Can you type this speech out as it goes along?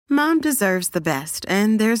Mom deserves the best,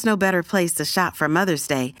 and there's no better place to shop for Mother's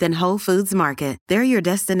Day than Whole Foods Market. They're your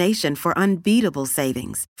destination for unbeatable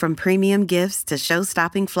savings, from premium gifts to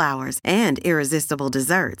show-stopping flowers and irresistible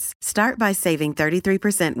desserts. Start by saving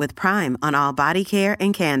 33% with Prime on all body care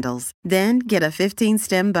and candles. Then get a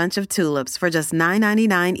 15-stem bunch of tulips for just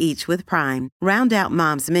 $9.99 each with Prime. Round out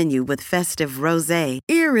Mom's menu with festive rosé,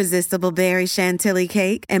 irresistible berry chantilly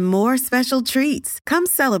cake, and more special treats. Come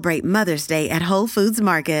celebrate Mother's Day at Whole Foods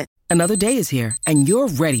Market. Another day is here, and you're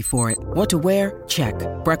ready for it. What to wear? Check.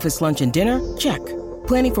 Breakfast, lunch, and dinner? Check.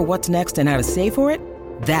 Planning for what's next and how to save for it?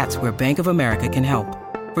 That's where Bank of America can help.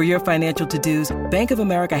 For your financial to-dos, Bank of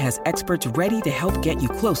America has experts ready to help get you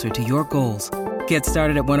closer to your goals. Get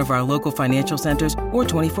started at one of our local financial centers or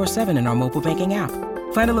 24/7 in our mobile banking app.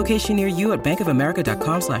 Find a location near you at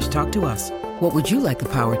bankofamerica.com/talktous. What would you like the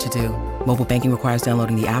power to do? Mobile banking requires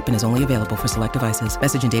downloading the app and is only available for select devices.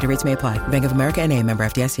 Message and data rates may apply. Bank of America N.A., member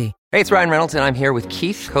FDIC. Hey, it's Ryan Reynolds, and I'm here with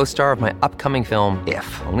Keith, co-star of my upcoming film,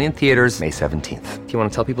 If, only in theaters May 17th. Do you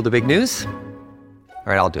want to tell people the big news?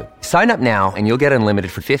 All right, I'll do it. Sign up now and you'll get unlimited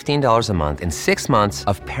for $15 a month and 6 months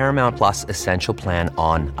of Paramount Plus Essential Plan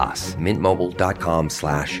on us.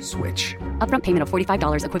 MintMobile.com/switch. Upfront payment of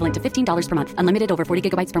 $45 equivalent to $15 per month. Unlimited over 40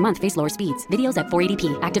 gigabytes per month. Face lower speeds. Videos at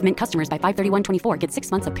 480p. Active Mint customers by 531.24 get 6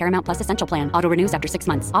 months of Paramount Plus Essential Plan. Auto renews after 6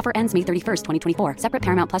 months. Offer ends May 31st, 2024. Separate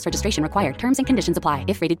Paramount Plus registration required. Terms and conditions apply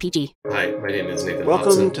if rated PG. Hi, my name is Nathan Welcome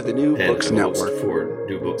Hodson, to the New and Books I'm a host Network. for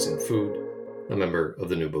New Books in Food, a member of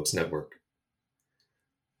the New Books Network.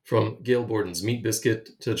 From Gail Borden's Meat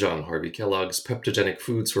Biscuit to John Harvey Kellogg's Peptogenic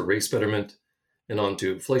Foods for Race Betterment, and on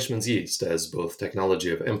to Fleischmann's Yeast as both technology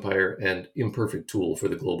of empire and imperfect tool for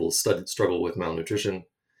the global struggle with malnutrition,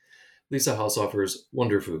 Lisa Haushofer's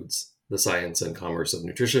Wonder Foods, The Science and Commerce of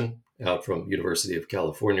Nutrition, out from University of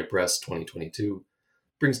California Press 2022,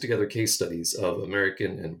 brings together case studies of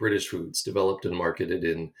American and British foods developed and marketed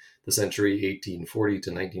in the century 1840 to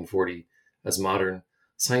 1940 as modern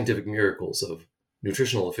scientific miracles of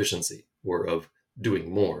nutritional efficiency, or of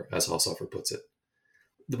doing more, as Haushofer puts it.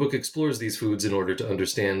 The book explores these foods in order to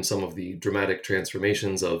understand some of the dramatic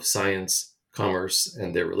transformations of science, commerce,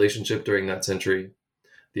 and their relationship during that century,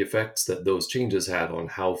 the effects that those changes had on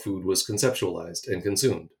how food was conceptualized and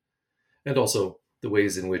consumed, and also the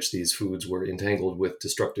ways in which these foods were entangled with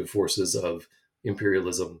destructive forces of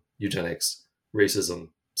imperialism, eugenics,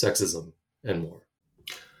 racism, sexism, and more.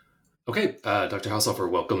 Okay, Dr. Haushofer,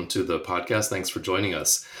 welcome to the podcast. Thanks for joining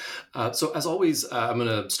us. So as always, I'm going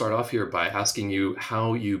to start off here by asking you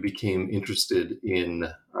how you became interested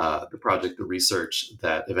in the project, the research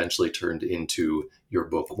that eventually turned into your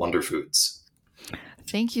book, Wonder Foods.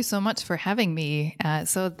 Thank you so much for having me.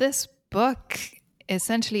 So this book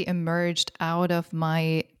essentially emerged out of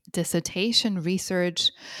my dissertation research,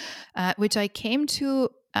 which I came to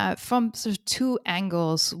from sort of two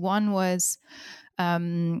angles. One was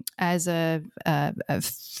I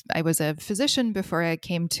was a physician before I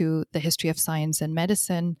came to the history of science and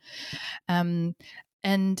medicine. And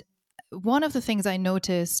one of the things I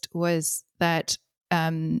noticed was that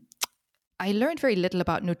I learned very little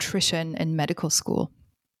about nutrition in medical school.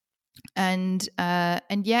 And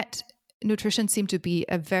yet nutrition seemed to be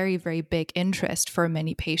a very, very big interest for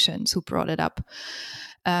many patients who brought it up.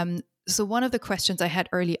 So one of the questions I had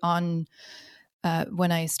early on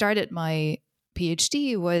when I started my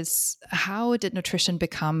PhD was, how did nutrition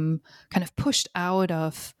become kind of pushed out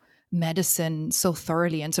of medicine so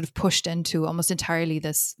thoroughly and sort of pushed into almost entirely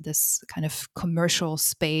this kind of commercial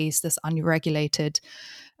space, this unregulated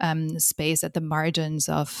space at the margins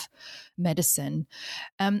of medicine.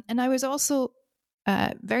 And I was also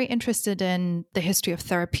very interested in the history of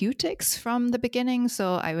therapeutics from the beginning.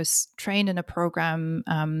 So I was trained in a program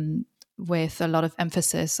with a lot of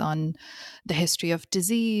emphasis on the history of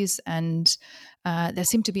disease. And there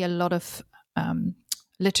seemed to be a lot of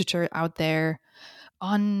literature out there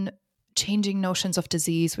on changing notions of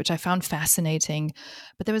disease, which I found fascinating.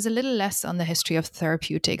 But there was a little less on the history of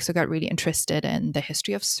therapeutics. So I got really interested in the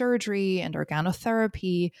history of surgery and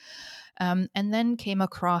organotherapy. And then came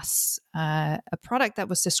across a product that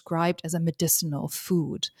was described as a medicinal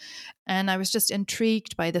food. And I was just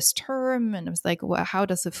intrigued by this term. And I was like, well, how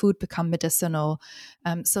does a food become medicinal?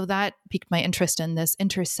 So that piqued my interest in this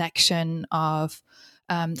intersection of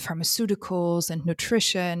pharmaceuticals and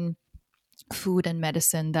nutrition, food and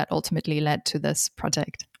medicine that ultimately led to this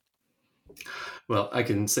project. Well, I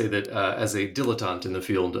can say that as a dilettante in the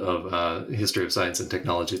field of history of science and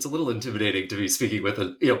technology, it's a little intimidating to be speaking with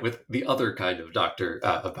with the other kind of doctor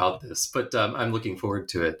about this, but I'm looking forward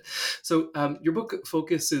to it. So your book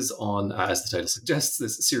focuses on, as the title suggests,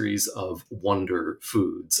 this series of wonder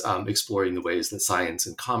foods, exploring the ways that science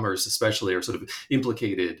and commerce, especially, are sort of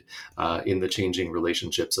implicated in the changing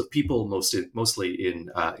relationships of people, mostly in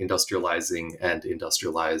industrializing and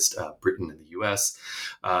industrialized Britain and the U.S.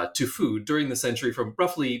 To food during the century from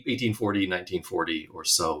roughly 1840, 1940 or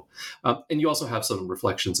so. And you also have some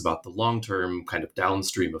reflections about the long-term kind of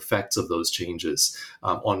downstream effects of those changes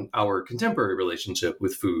on our contemporary relationship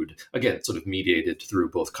with food, again, sort of mediated through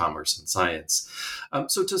both commerce and science.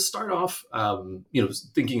 So to start off,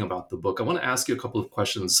 thinking about the book, I want to ask you a couple of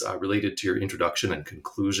questions related to your introduction and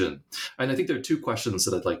conclusion. And I think there are two questions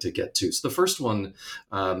that I'd like to get to. So the first one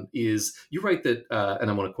is, you write that, and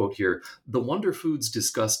I want to quote here, the wonder foods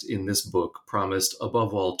discussed in this book promised,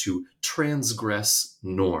 above all, to transgress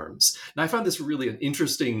norms. Now, I found this really an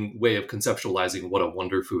interesting way of conceptualizing what a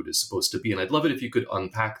wonder food is supposed to be, and I'd love it if you could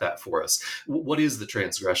unpack that for us. What is the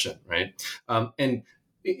transgression, right? And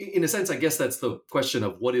in a sense, I guess that's the question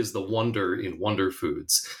of what is the wonder in wonder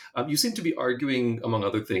foods. You seem to be arguing, among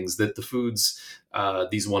other things, that the foods,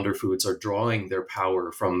 these wonder foods, are drawing their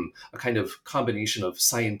power from a kind of combination of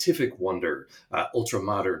scientific wonder,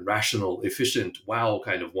 ultra-modern, rational, efficient, wow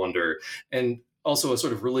kind of wonder, and also a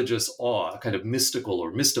sort of religious awe, a kind of mystical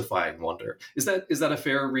or mystifying wonder. Is that a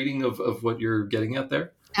fair reading of what you're getting at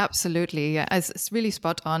there? Absolutely. Yeah. It's really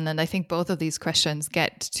spot on. And I think both of these questions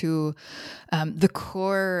get to the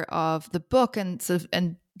core of the book and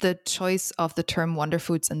the choice of the term wonder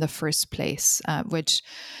foods in the first place, which,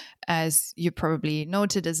 as you probably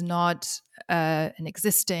noted, is not an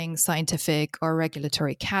existing scientific or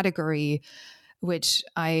regulatory category, which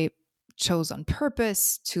I chose on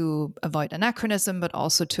purpose to avoid anachronism, but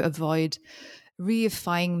also to avoid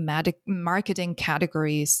reifying marketing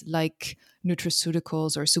categories like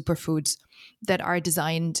nutraceuticals or superfoods that are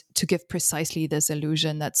designed to give precisely this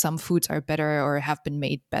illusion that some foods are better or have been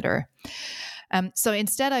made better. So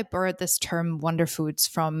instead, I borrowed this term wonder foods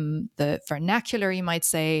from the vernacular, you might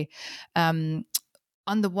say.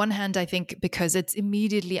 On the one hand, I think because it's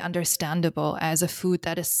immediately understandable as a food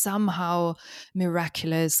that is somehow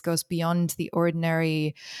miraculous, goes beyond the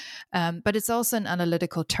ordinary. But it's also an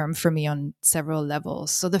analytical term for me on several levels.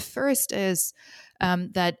 So the first is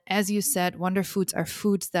that, as you said, wonder foods are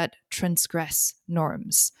foods that transgress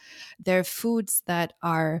norms. They're foods that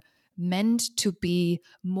are meant to be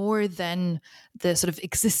more than the sort of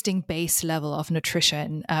existing base level of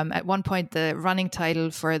nutrition. At one point, the running title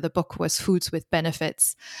for the book was Foods with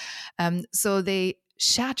Benefits. So they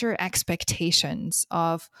shatter expectations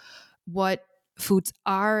of what foods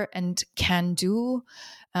are and can do,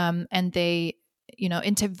 and they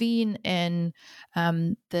intervene in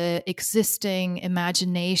the existing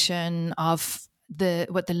imagination of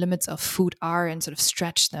what the limits of food are and sort of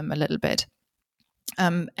stretch them a little bit.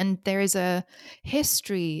 And there is a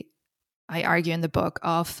history, I argue in the book,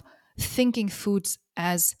 of thinking foods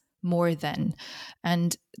as more than,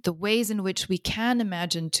 and the ways in which we can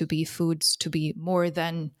imagine to be foods to be more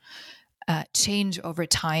than change over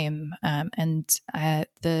time. And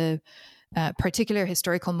the particular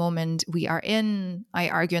historical moment we are in, I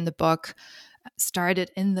argue in the book,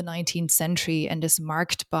 started in the 19th century and is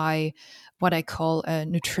marked by what I call a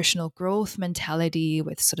nutritional growth mentality,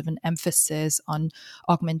 with sort of an emphasis on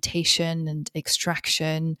augmentation and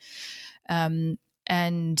extraction. And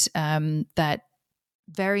that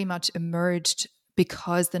very much emerged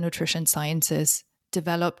because the nutrition sciences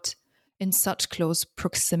developed in such close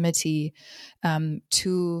proximity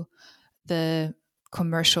to the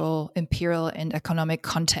commercial, imperial, and economic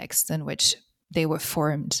context in which they were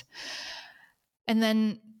formed. And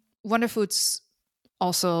then wonder foods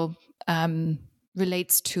also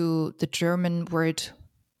relates to the German word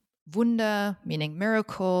Wunder, meaning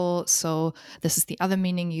miracle. So this is the other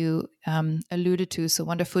meaning you alluded to. So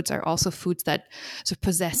wonder foods are also foods that sort of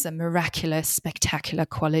possess a miraculous, spectacular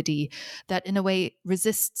quality that in a way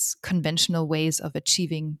resists conventional ways of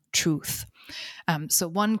achieving truth. So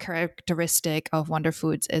one characteristic of wonder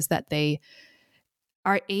foods is that they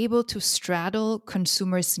are able to straddle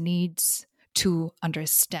consumers' needs to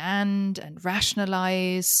understand and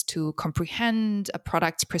rationalize, to comprehend a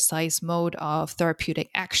product's precise mode of therapeutic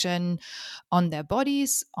action on their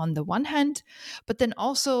bodies, on the one hand, but then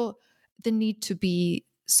also the need to be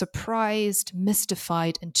surprised,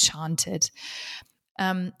 mystified, enchanted.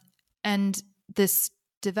 And this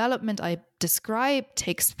development I describe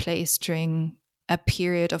takes place during a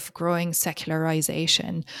period of growing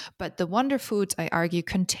secularization. But the wonder foods, I argue,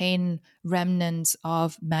 contain remnants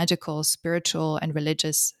of magical, spiritual, and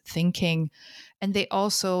religious thinking. And they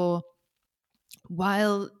also,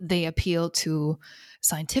 while they appeal to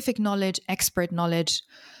scientific knowledge, expert knowledge,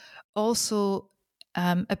 also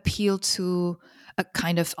appeal to a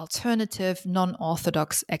kind of alternative,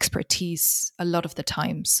 non-orthodox expertise a lot of the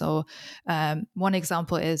time. So one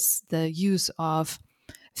example is the use of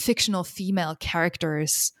fictional female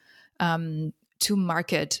characters to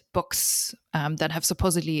market books that have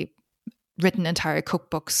supposedly written entire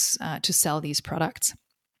cookbooks to sell these products.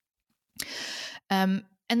 And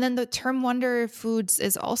then the term wonder foods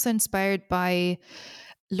is also inspired by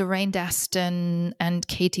Lorraine Daston and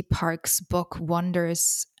Katie Park's book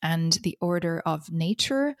Wonders and the Order of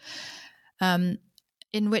Nature,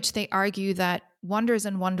 in which they argue that wonders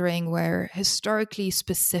and wondering were historically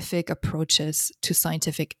specific approaches to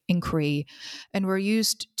scientific inquiry and were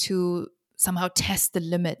used to somehow test the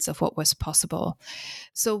limits of what was possible.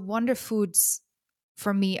 So wonder foods,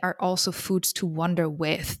 for me, are also foods to wonder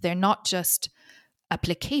with. They're not just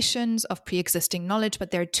applications of pre-existing knowledge,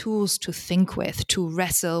 but they're tools to think with, to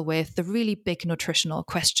wrestle with the really big nutritional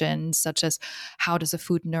questions, such as how does a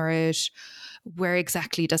food nourish? Where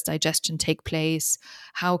exactly does digestion take place?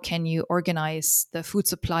 How can you organize the food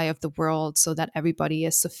supply of the world so that everybody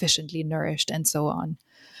is sufficiently nourished, and so on.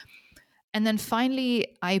 And then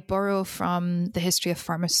finally, I borrow from the history of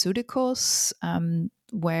pharmaceuticals,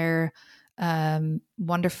 where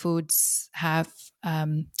wonder foods have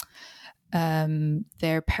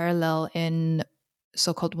their parallel in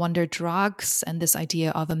so-called wonder drugs and this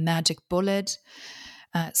idea of a magic bullet.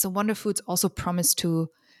 So wonder foods also promise to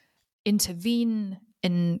intervene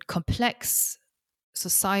in complex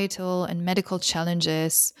societal and medical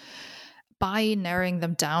challenges by narrowing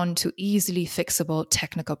them down to easily fixable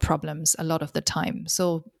technical problems a lot of the time.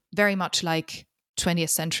 So very much like 20th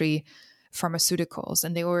century pharmaceuticals,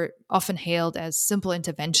 and they were often hailed as simple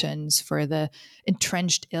interventions for the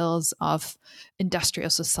entrenched ills of industrial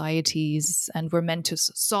societies and were meant to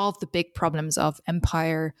solve the big problems of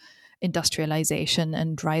empire, industrialization,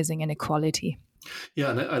 and rising inequality. Yeah,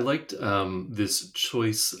 and I liked this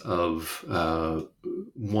choice of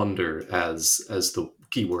wonder as the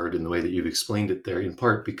key word in the way that you've explained it there, in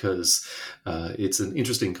part because it's an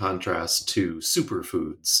interesting contrast to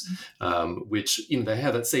superfoods, which they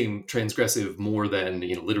have that same transgressive, more than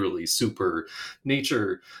literally super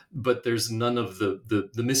nature, but there's none of the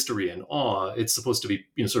mystery and awe. It's supposed to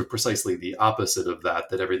be sort of precisely the opposite of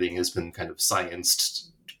that everything has been kind of scienced.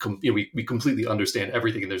 We completely understand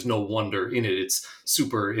everything and there's no wonder in it. It's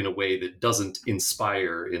super in a way that doesn't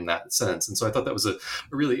inspire in that sense. And so I thought that was a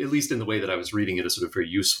really, at least in the way that I was reading it, a sort of very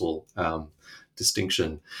useful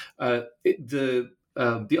distinction.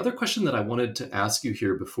 The other question that I wanted to ask you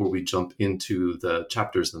here before we jump into the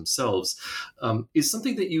chapters themselves is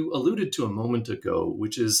something that you alluded to a moment ago,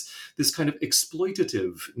 which is this kind of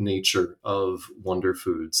exploitative nature of wonder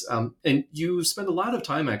foods. And you spend a lot of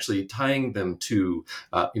time actually tying them to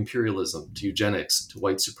imperialism, to eugenics, to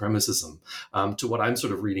white supremacism, to what I'm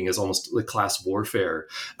sort of reading as almost like class warfare,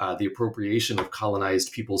 the appropriation of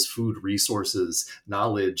colonized people's food resources,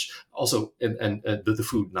 knowledge, also, and the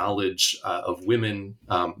food knowledge of women,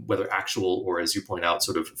 whether actual or, as you point out,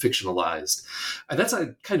 sort of fictionalized. And that's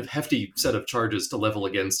a kind of hefty set of charges to level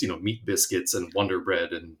against, Meat Biscuits and Wonder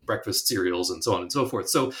Bread and breakfast cereals and so on and so forth.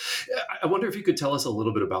 So I wonder if you could tell us a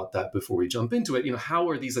little bit about that before we jump into it. How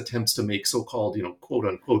are these attempts to make so-called, quote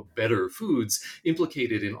unquote, better foods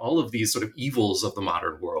implicated in all of these sort of evils of the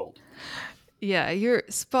modern world? Yeah, you're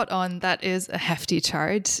spot on. That is a hefty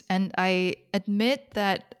charge. And I admit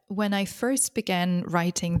that when I first began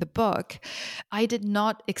writing the book, I did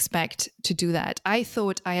not expect to do that. I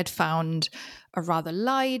thought I had found a rather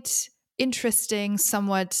light, interesting,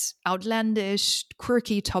 somewhat outlandish,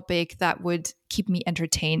 quirky topic that would keep me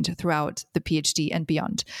entertained throughout the PhD and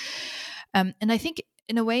beyond. And I think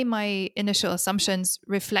in a way, my initial assumptions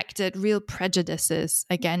reflected real prejudices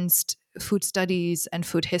against food studies and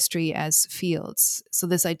food history as fields. So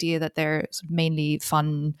this idea that they're mainly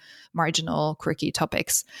fun, marginal, quirky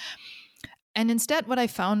topics. And instead, what I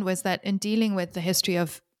found was that in dealing with the history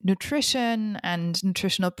of nutrition and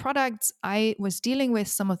nutritional products, I was dealing with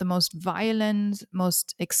some of the most violent,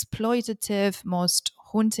 most exploitative, most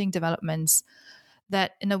haunting developments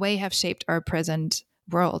that in a way have shaped our present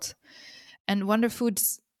world. And wonder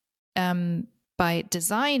foods, by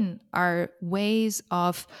design, are ways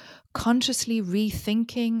of consciously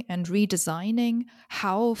rethinking and redesigning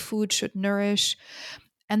how food should nourish.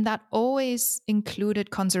 And that always included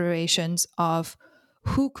considerations of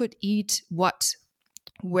who could eat what,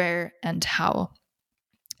 where, and how.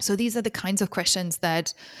 So these are the kinds of questions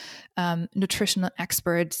that nutritional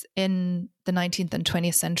experts in the 19th and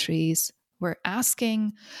 20th centuries were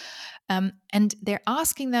asking. And they're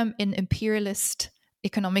asking them in imperialist,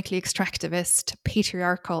 economically extractivist,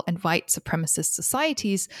 patriarchal, and white supremacist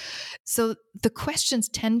societies. So the questions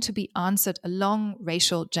tend to be answered along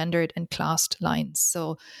racial, gendered, and classed lines.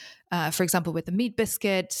 So, for example, with the meat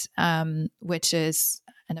biscuit, which is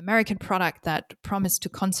an American product that promised to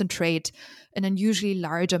concentrate an unusually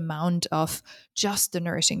large amount of just the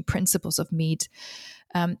nourishing principles of meat,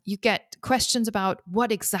 you get questions about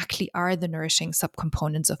what exactly are the nourishing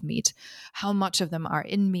subcomponents of meat, how much of them are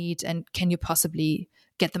in meat, and can you possibly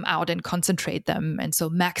get them out and concentrate them, and so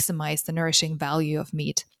maximize the nourishing value of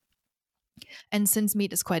meat. And since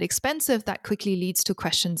meat is quite expensive, that quickly leads to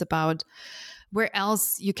questions about where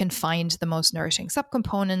else you can find the most nourishing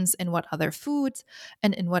subcomponents, in what other foods,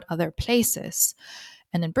 and in what other places.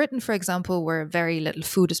 And in Britain, for example, where very little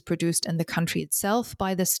food is produced in the country itself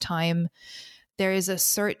by this time, there is a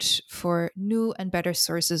search for new and better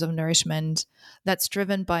sources of nourishment that's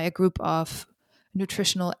driven by a group of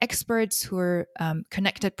nutritional experts who are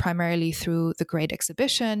connected primarily through the Great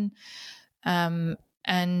Exhibition.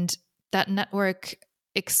 And that network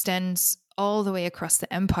extends all the way across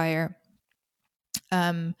the empire.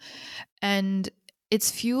 And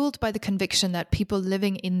it's fueled by the conviction that people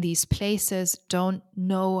living in these places don't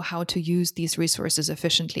know how to use these resources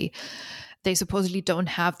efficiently. They supposedly don't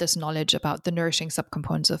have this knowledge about the nourishing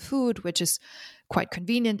subcomponents of food, which is quite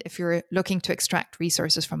convenient if you're looking to extract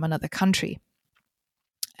resources from another country.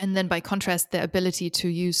 And then by contrast, the ability to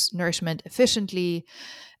use nourishment efficiently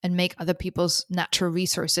and make other people's natural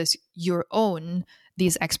resources your own,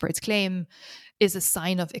 these experts claim, is a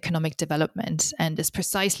sign of economic development and is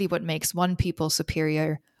precisely what makes one people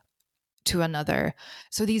superior to another.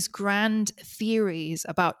 So these grand theories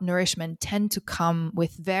about nourishment tend to come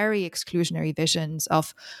with very exclusionary visions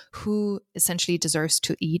of who essentially deserves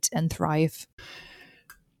to eat and thrive.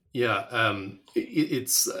 Yeah,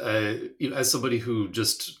 it's as somebody who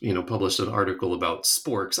just published an article about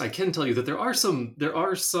sporks, I can tell you that there are some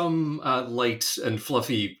light and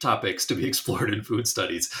fluffy topics to be explored in food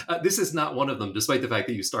studies. This is not one of them, despite the fact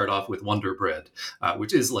that you start off with Wonder Bread,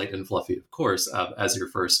 which is light and fluffy, of course, as your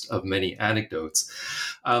first of many anecdotes.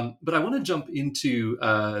 But I want to jump into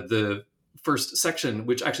the first section,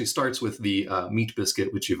 which actually starts with the meat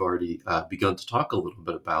biscuit, which you've already begun to talk a little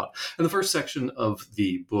bit about. And the first section of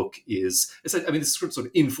the book is, this is sort of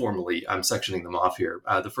informally, I'm sectioning them off here.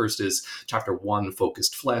 The first is chapter 1,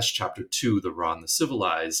 Focused Flesh, chapter 2, The Raw and the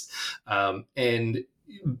Civilized. And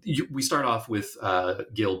we start off with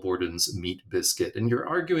Gail Borden's meat biscuit, and you're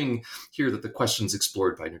arguing here that the questions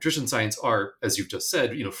explored by nutrition science are, as you've just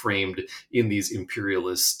said, framed in these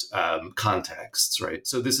imperialist contexts, right?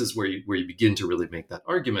 So this is where you begin to really make that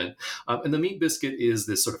argument. And the meat biscuit is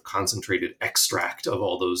this sort of concentrated extract of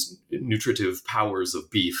all those nutritive powers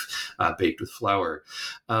of beef baked with flour.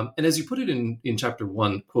 And as you put it in chapter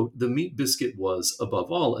 1, quote, "The meat biscuit was,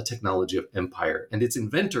 above all, a technology of empire, and its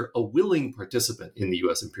inventor a willing participant in the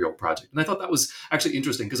U.S. imperial project." And I thought that was actually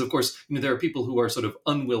interesting because, of course, there are people who are sort of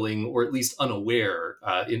unwilling or at least unaware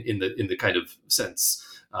in the kind of sense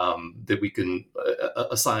that we can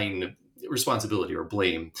assign responsibility or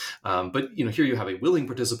blame. But here you have a willing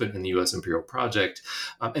participant in the U.S. imperial project.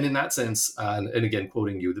 And in that sense, and again,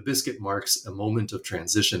 quoting you, the biscuit marks a moment of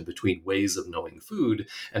transition between ways of knowing food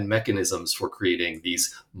and mechanisms for creating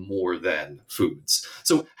these more than foods.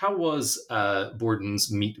 So how was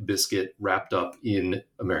Borden's meat biscuit wrapped up in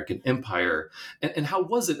American empire? And how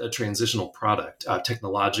was it a transitional product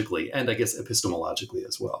technologically and I guess epistemologically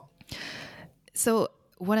as well? So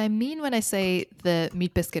what I mean when I say the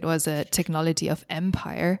meat biscuit was a technology of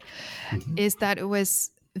empire is that it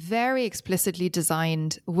was very explicitly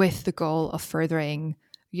designed with the goal of furthering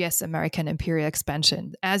US American imperial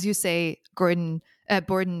expansion. As you say, Borden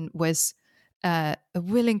was a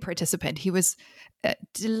willing participant. He was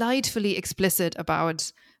delightfully explicit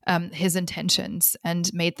about his intentions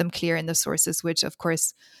and made them clear in the sources, which of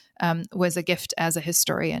course was a gift as a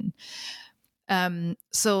historian.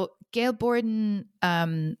 So Gail Borden,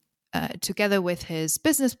 together with his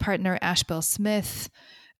business partner, Ashbel Smith,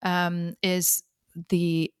 is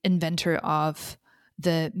the inventor of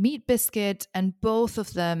the meat biscuit, and both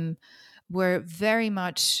of them were very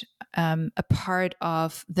much a part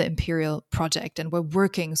of the imperial project and were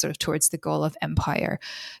working sort of towards the goal of empire.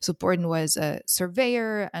 So Borden was a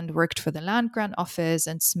surveyor and worked for the land grant office,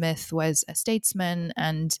 and Smith was a statesman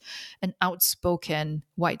and an outspoken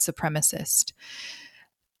white supremacist.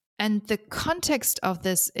 And the context of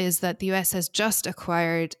this is that the US has just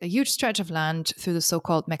acquired a huge stretch of land through the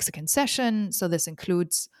so-called Mexican Cession. So this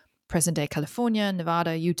includes present-day California,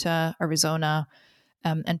 Nevada, Utah, Arizona,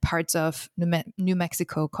 and parts of New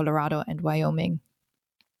Mexico, Colorado, and Wyoming.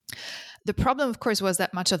 The problem, of course, was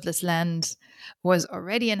that much of this land was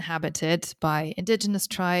already inhabited by indigenous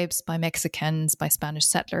tribes, by Mexicans, by Spanish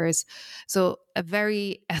settlers. So a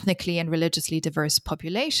very ethnically and religiously diverse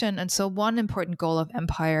population. And so one important goal of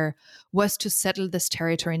empire was to settle this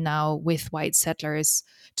territory now with white settlers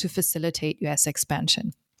to facilitate US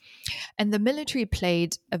expansion. And the military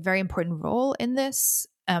played a very important role in this.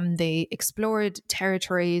 They explored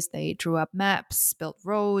territories, they drew up maps, built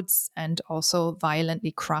roads, and also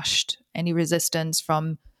violently crushed any resistance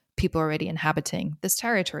from people already inhabiting this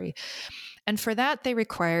territory. And for that, they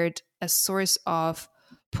required a source of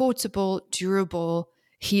potable, durable,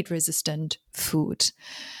 heat-resistant food.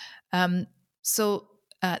 So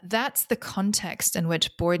that's the context in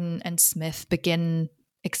which Borden and Smith begin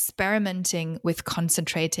experimenting with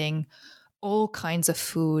concentrating all kinds of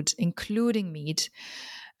food, including meat.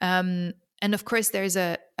 And of course, there's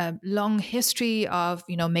a long history of,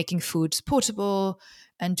 making foods portable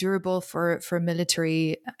and durable for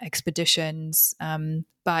military expeditions.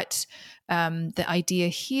 But the idea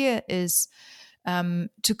here is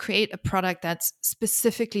to create a product that's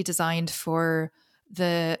specifically designed for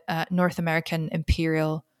the North American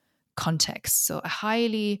imperial context. So a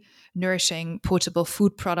highly nourishing, portable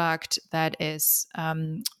food product that is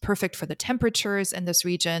perfect for the temperatures in this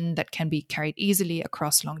region, that can be carried easily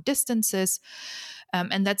across long distances.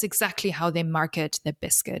 And that's exactly how they market their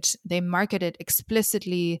biscuit. They market it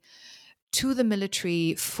explicitly to the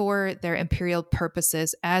military for their imperial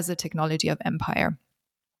purposes as a technology of empire.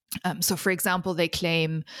 So, for example, they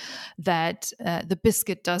claim that the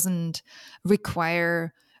biscuit doesn't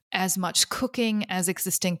require as much cooking as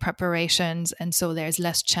existing preparations, and so there's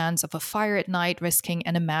less chance of a fire at night, risking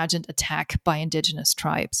an imagined attack by indigenous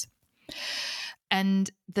tribes.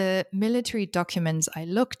 And the military documents I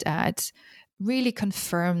looked at really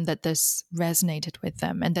confirmed that this resonated with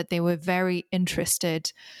them and that they were very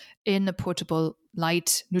interested in a portable,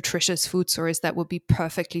 light, nutritious food source that would be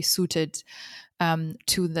perfectly suited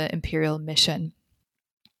to the imperial mission.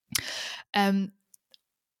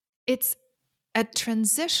 It's a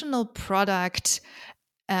transitional product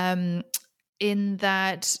in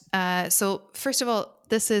that, so first of all,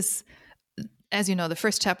 this is, as you know, the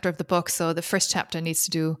first chapter of the book. So the first chapter needs to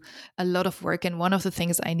do a lot of work. And one of the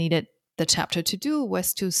things I needed the chapter to do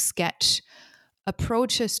was to sketch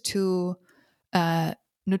approaches to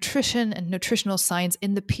nutrition and nutritional science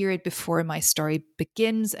in the period before my story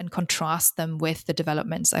begins and contrast them with the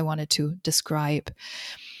developments I wanted to describe.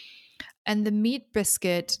 And the meat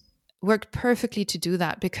biscuit worked perfectly to do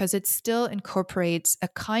that because it still incorporates a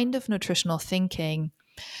kind of nutritional thinking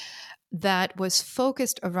that was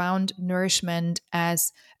focused around nourishment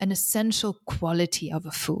as an essential quality of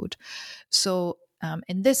a food. So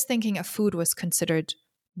in this thinking, a food was considered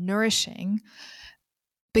nourishing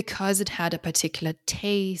because it had a particular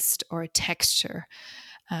taste or texture.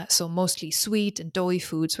 So mostly sweet and doughy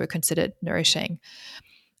foods were considered nourishing.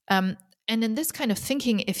 And in this kind of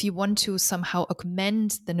thinking, if you want to somehow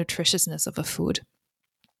augment the nutritiousness of a food,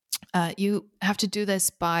 you have to do this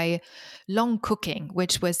by long cooking,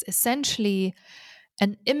 which was essentially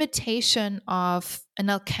an imitation of an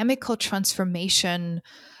alchemical transformation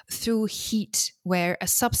through heat, where a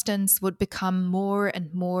substance would become more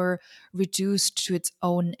and more reduced to its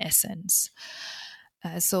own essence.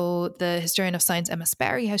 So the historian of science Emma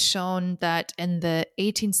Sperry has shown that in the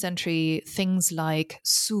 18th century, things like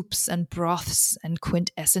soups and broths and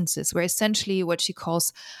quintessences were essentially what she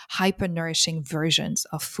calls hyper-nourishing versions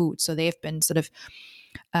of food. So they've been sort of,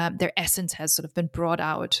 their essence has sort of been brought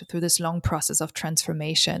out through this long process of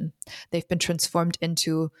transformation. They've been transformed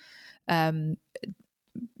into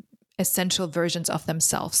essential versions of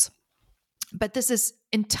themselves. But this is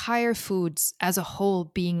entire foods as a whole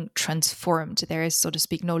being transformed. There is, so to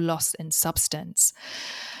speak, no loss in substance.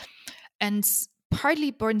 And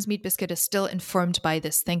partly Borden's meat biscuit is still informed by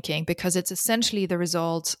this thinking because it's essentially the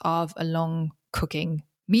result of a long cooking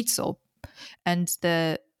meat soup. And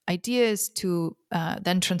the idea is to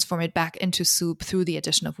then transform it back into soup through the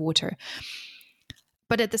addition of water.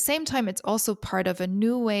 But at the same time, it's also part of a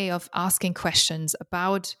new way of asking questions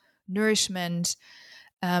about nourishment,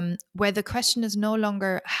 where the question is no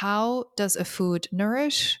longer how does a food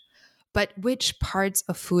nourish, but which parts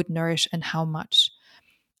of food nourish and how much.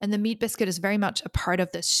 And the meat biscuit is very much a part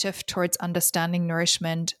of this shift towards understanding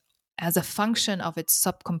nourishment as a function of its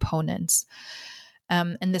subcomponents.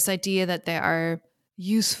 And this idea that there are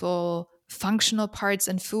useful functional parts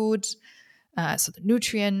in food, so the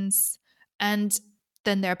nutrients, and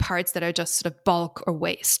then there are parts that are just sort of bulk or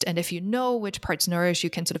waste. And if you know which parts nourish, you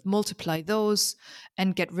can sort of multiply those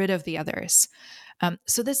and get rid of the others.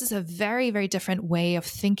 So this is a very, very different way of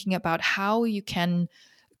thinking about how you can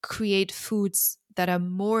create foods that are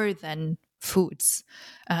more than foods.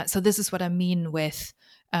 So this is what I mean with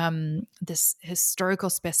this historical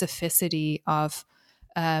specificity of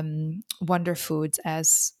wonder foods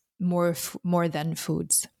as more than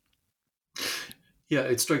foods. Yeah,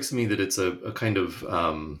 it strikes me that it's a kind of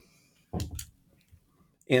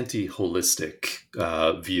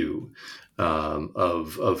anti-holistic view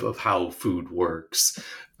of how food works.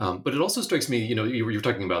 But it also strikes me, you were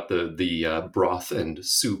talking about the broth and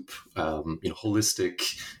soup,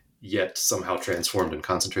 holistic yet somehow transformed and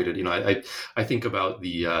concentrated. I think about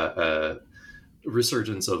the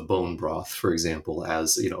resurgence of bone broth, for example,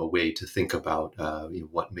 as a way to think about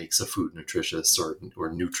what makes a food nutritious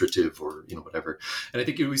or nutritive or whatever. And I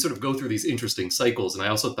think we sort of go through these interesting cycles. And I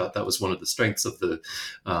also thought that was one of the strengths of the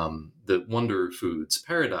wonder foods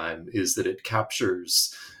paradigm, is that it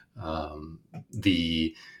captures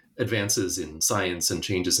the advances in science and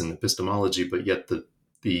changes in epistemology, but yet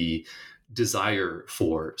the desire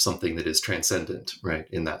for something that is transcendent, right,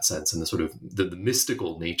 in that sense, and the sort of the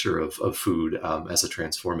mystical nature of food as a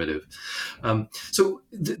transformative. So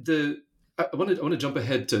I want to jump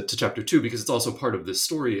ahead to chapter 2, because it's also part of the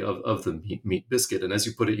story of the meat biscuit. And as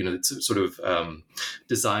you put it, it's sort of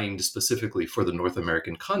designed specifically for the North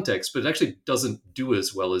American context, but it actually doesn't do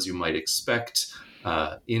as well as you might expect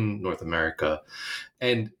in North America,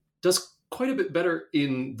 and does quite a bit better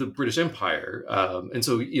in the British Empire. And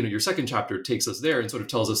so, your second chapter takes us there and sort of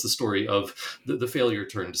tells us the story of the failure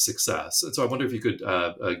turned to success. And so I wonder if you could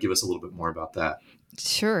give us a little bit more about that.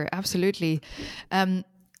 Sure, absolutely.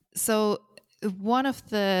 So one of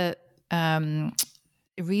the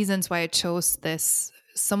reasons why I chose this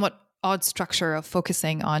somewhat odd structure of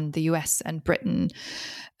focusing on the US and Britain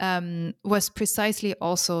was precisely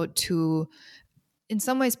also to, in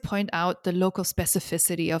some ways, point out the local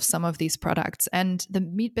specificity of some of these products. And the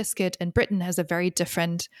meat biscuit in Britain has a very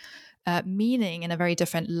different meaning and a very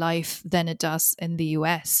different life than it does in the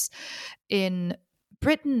US. In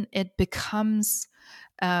Britain, it becomes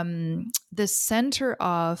the center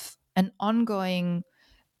of an ongoing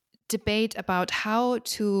debate about how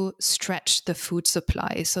to stretch the food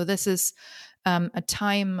supply. So this is a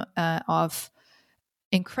time of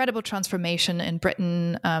incredible transformation in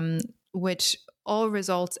Britain, which all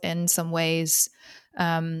results in some ways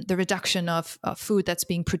the reduction of food that's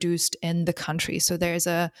being produced in the country. So there's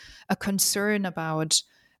a concern about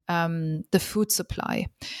the food supply,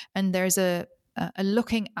 and there's a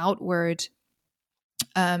looking outward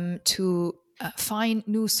to find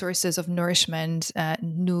new sources of nourishment,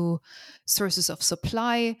 new sources of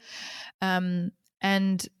supply,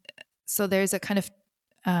 and so there's a kind of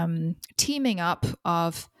teaming up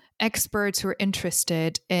of experts who are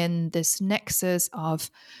interested in this nexus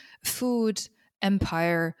of food,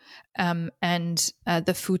 empire, and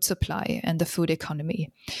the food supply and the food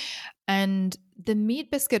economy. And the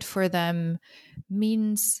meat biscuit for them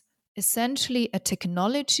means essentially a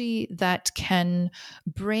technology that can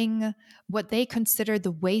bring what they consider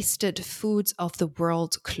the wasted foods of the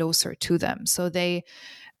world closer to them. So they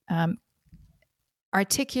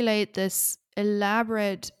articulate this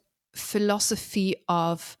elaborate philosophy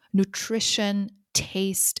of nutrition,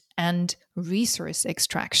 taste, and resource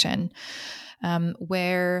extraction,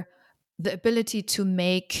 where the ability to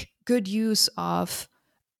make good use of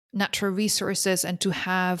natural resources and to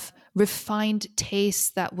have refined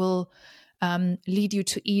tastes that will lead you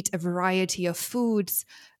to eat a variety of foods,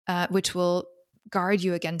 which will guard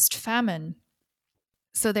you against famine.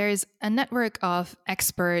 So there's a network of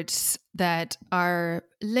experts that are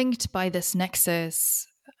linked by this nexus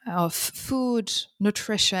of food,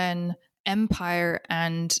 nutrition, empire,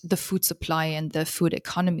 and the food supply and the food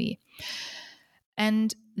economy.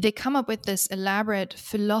 And they come up with this elaborate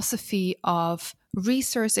philosophy of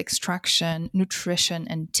resource extraction, nutrition,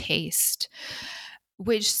 and taste,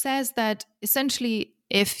 which says that essentially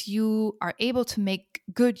if you are able to make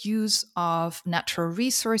good use of natural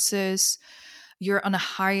resources, you're on a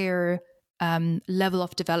higher level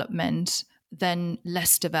of development than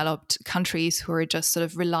less developed countries who are just sort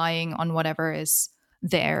of relying on whatever is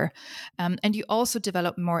there. And you also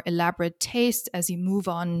develop more elaborate taste as you move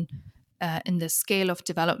on in the scale of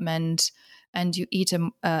development, and you eat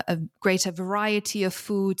a greater variety of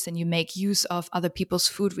foods, and you make use of other people's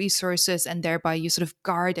food resources, and thereby you sort of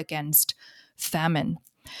guard against famine.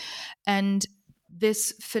 And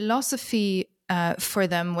this philosophy for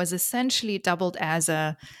them was essentially doubled as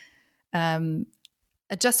a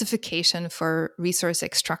a justification for resource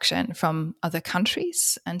extraction from other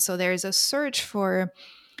countries. And so there is a search for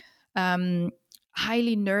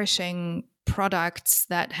highly nourishing products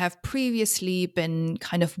that have previously been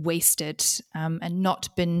kind of wasted and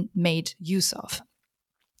not been made use of.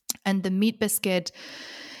 And the meat biscuit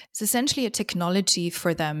is essentially a technology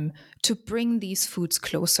for them to bring these foods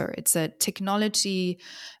closer. It's a technology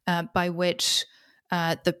by which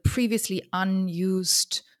the previously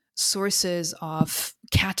unused sources of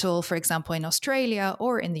cattle, for example, in Australia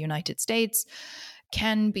or in the United States,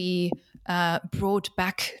 can be brought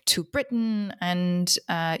back to Britain and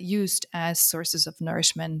used as sources of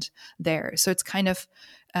nourishment there. So it's kind of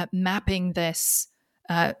mapping this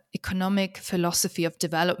economic philosophy of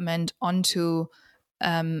development onto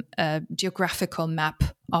a geographical map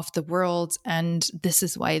of the world. And this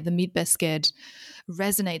is why the meat biscuit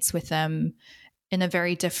resonates with them in a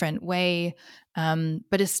very different way,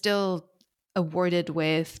 but is still awarded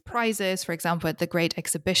with prizes, for example, at the Great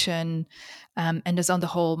Exhibition, and is on the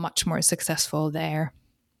whole much more successful there.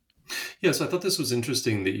 Yeah, so I thought this was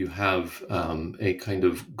interesting that you have a kind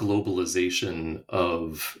of globalization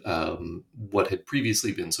of what had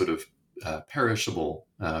previously been sort of perishable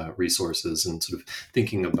resources, and sort of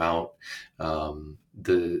thinking about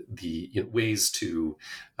the ways to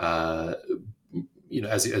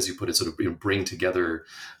as you put it, sort of bring together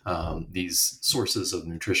these sources of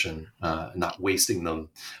nutrition, not wasting them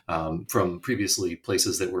from previously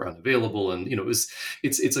places that were unavailable. And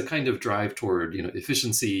it's a kind of drive toward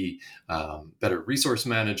efficiency, better resource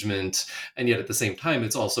management, and yet at the same time,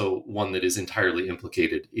 it's also one that is entirely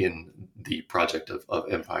implicated in the project of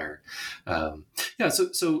empire.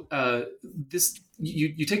 So this.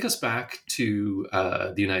 You take us back to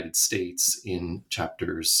the United States in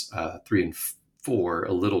chapters 3 and 4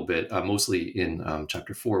 a little bit, mostly in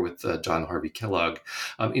chapter 4 with John Harvey Kellogg.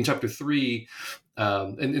 In chapter 3,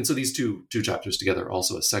 and so these two chapters together are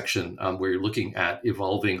also a section where you're looking at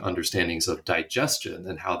evolving understandings of digestion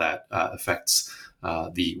and how that affects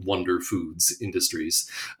the wonder foods industries.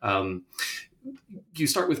 You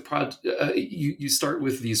start with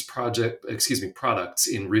these products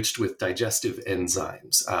enriched with digestive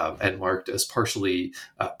enzymes and marked as partially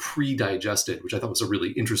pre-digested, which I thought was a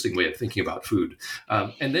really interesting way of thinking about food.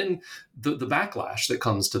 And then the backlash that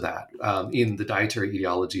comes to that in the dietary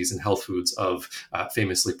ideologies and health foods of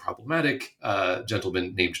famously problematic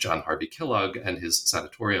gentleman named John Harvey Kellogg and his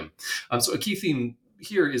sanatorium. So a key theme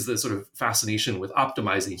here is the sort of fascination with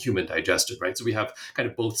optimizing human digestion, right? So we have kind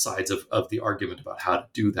of both sides of the argument about how to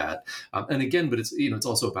do that. And again, but it's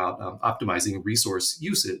also about optimizing resource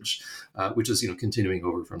usage, which is, continuing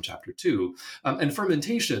over from chapter 2. And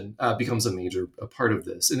fermentation becomes a major part of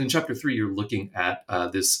this. And in chapter 3, you're looking at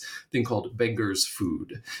this thing called Benger's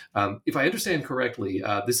food. If I understand correctly,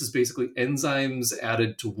 this is basically enzymes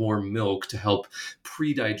added to warm milk to help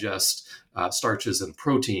pre-digest starches and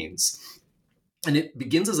proteins. And it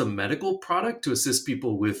begins as a medical product to assist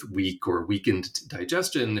people with weak or weakened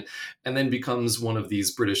digestion, and then becomes one of these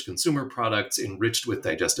British consumer products enriched with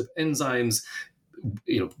digestive enzymes,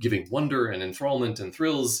 giving wonder and enthrallment and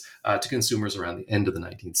thrills to consumers around the end of the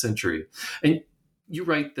 19th century. And you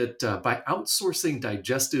write that by outsourcing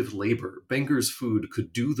digestive labor, Benger's food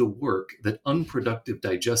could do the work that unproductive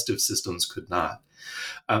digestive systems could not.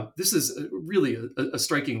 This is really a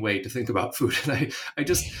striking way to think about food. And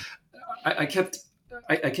I kept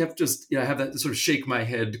just have that sort of shake my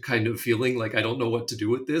head kind of feeling like I don't know what to do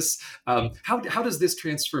with this. How does this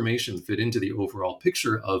transformation fit into the overall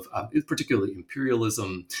picture of particularly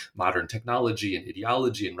imperialism, modern technology and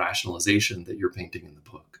ideology and rationalization that you're painting in the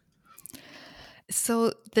book?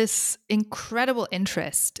 So this incredible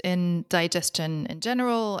interest in digestion in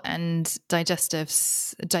general and digestive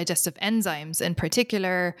enzymes in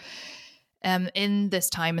particular in this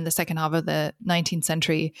time in the second half of the 19th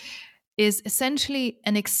century is essentially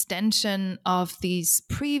an extension of these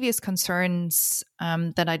previous concerns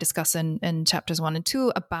that I discuss in chapters 1 and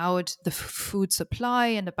 2 about the food supply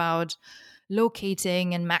and about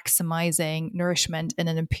locating and maximizing nourishment in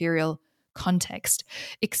an imperial context,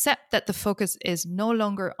 except that the focus is no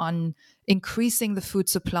longer on increasing the food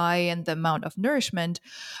supply and the amount of nourishment,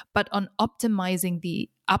 but on optimizing the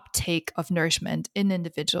uptake of nourishment in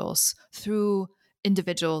individuals through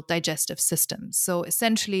individual digestive systems. So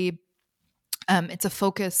essentially, it's a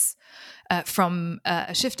focus from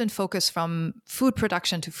a shift in focus from food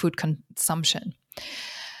production to food consumption.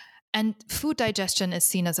 And food digestion is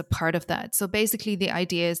seen as a part of that. So basically the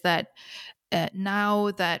idea is that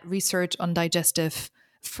now that research on digestive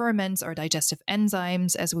ferments or digestive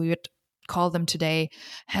enzymes, as we would call them today,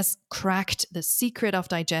 has cracked the secret of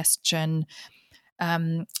digestion,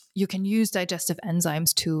 you can use digestive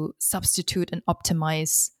enzymes to substitute and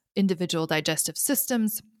optimize individual digestive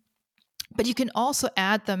systems, but you can also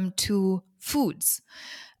add them to foods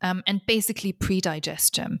and basically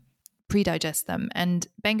pre-digest them. And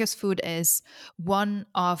Benger's Food is one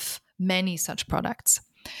of many such products.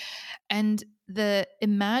 And the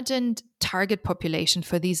imagined target population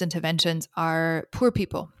for these interventions are poor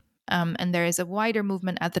people. And there is a wider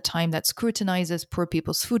movement at the time that scrutinizes poor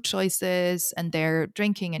people's food choices and their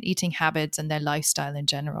drinking and eating habits and their lifestyle in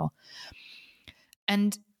general.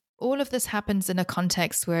 And all of this happens in a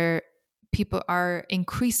context where people are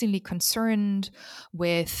increasingly concerned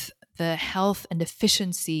with the health and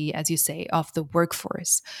efficiency, as you say, of the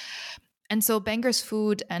workforce. And so Benger's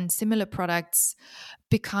Food and similar products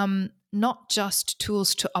become not just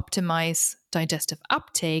tools to optimize digestive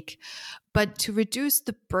uptake, but to reduce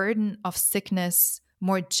the burden of sickness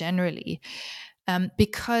more generally,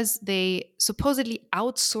 because they supposedly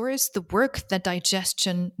outsource the work that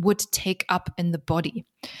digestion would take up in the body.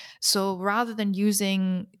 So rather than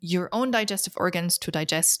using your own digestive organs to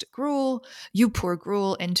digest gruel, you pour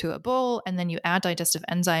gruel into a bowl and then you add digestive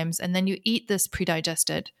enzymes and then you eat this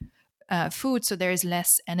pre-digested food, so there is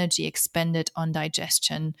less energy expended on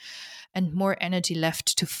digestion and more energy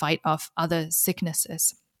left to fight off other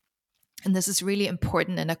sicknesses. And this is really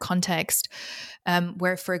important in a context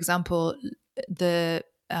where, for example, the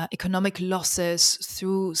economic losses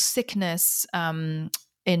through sickness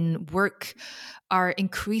in work are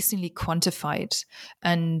increasingly quantified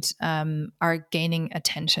and are gaining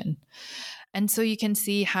attention. And so you can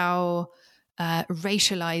see how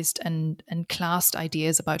racialized and classed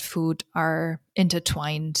ideas about food are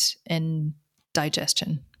intertwined in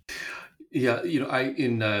digestion. Yeah,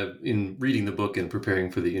 in reading the book and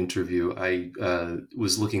preparing for the interview, I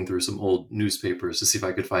was looking through some old newspapers to see if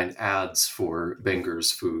I could find ads for Benger's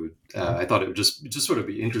Food. I thought it would just sort of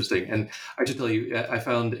be interesting. And I should tell you, I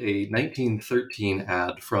found a 1913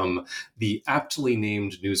 ad from the aptly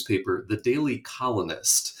named newspaper, The Daily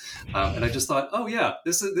Colonist. And I just thought, oh yeah,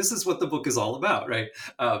 this is what the book is all about, right?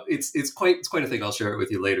 It's quite a thing. I'll share it with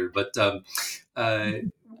you later. But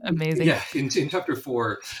amazing. Yeah, in chapter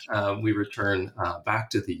 4, we return back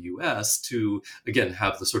to the U.S. to, again,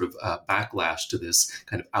 have the sort of backlash to this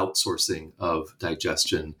kind of outsourcing of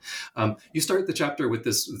digestion. You start the chapter with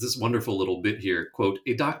this wonderful little bit here, quote,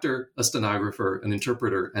 "A doctor, a stenographer, an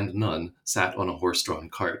interpreter, and none sat on a horse-drawn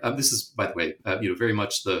cart." This is, by the way, very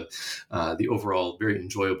much the overall very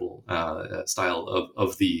enjoyable style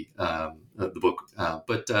of the book.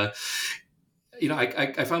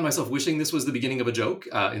 I found myself wishing this was the beginning of a joke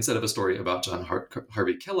instead of a story about John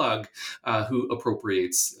Harvey Kellogg, who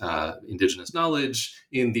appropriates indigenous knowledge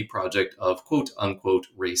in the project of quote unquote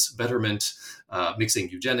race betterment, mixing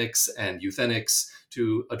eugenics and euthenics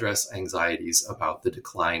to address anxieties about the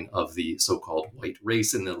decline of the so-called white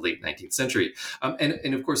race in the late 19th century.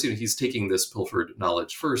 And of course, he's taking this pilfered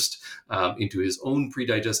knowledge first into his own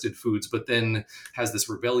pre-digested foods, but then has this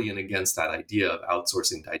rebellion against that idea of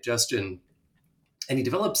outsourcing digestion. And he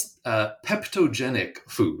develops peptogenic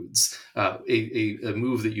foods, a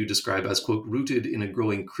move that you describe as, quote, rooted in a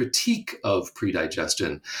growing critique of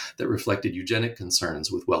predigestion that reflected eugenic concerns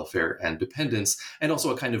with welfare and dependence, and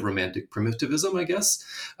also a kind of romantic primitivism, I guess.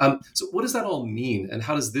 So what does that all mean? And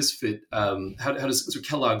how does this fit, how does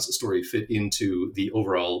Kellogg's story fit into the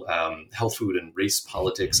overall health food and race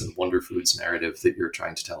politics and wonder foods narrative that you're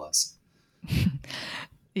trying to tell us?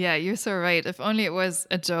 Yeah, you're so right. If only it was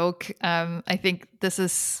a joke. I think this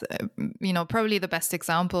is, probably the best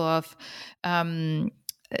example of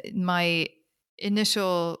my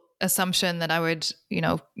initial assumption that I would,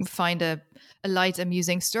 find a light,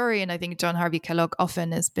 amusing story. And I think John Harvey Kellogg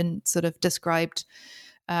often has been sort of described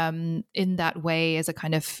in that way as a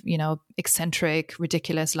kind of, eccentric,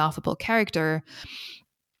 ridiculous, laughable character.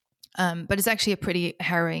 But it's actually a pretty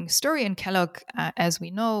harrowing story. And Kellogg, as we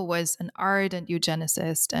know, was an ardent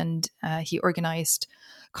eugenicist, and he organized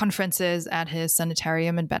conferences at his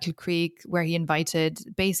sanitarium in Battle Creek, where he invited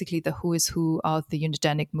basically the who is who of the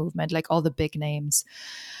eugenic movement, like all the big names.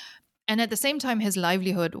 And at the same time, his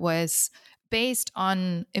livelihood was based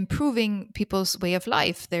on improving people's way of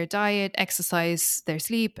life, their diet, exercise, their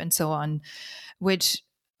sleep, and so on, which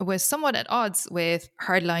was somewhat at odds with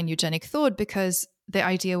hardline eugenic thought, because the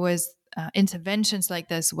idea was interventions like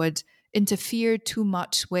this would interfere too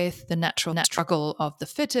much with the natural struggle of the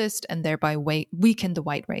fittest and thereby weaken the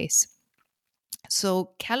white race.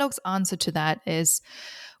 So Kellogg's answer to that is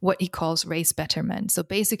what he calls race betterment. So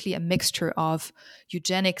basically a mixture of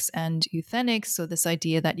eugenics and euthenics. So this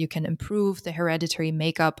idea that you can improve the hereditary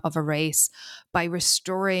makeup of a race by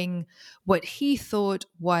restoring what he thought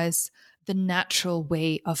was the natural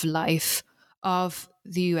way of life of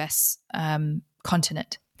the US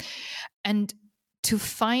continent. And to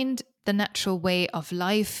find the natural way of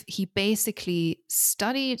life, he basically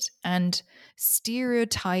studied and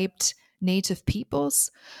stereotyped native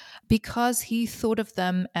peoples because he thought of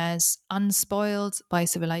them as unspoiled by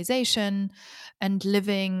civilization and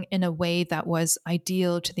living in a way that was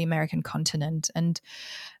ideal to the American continent. And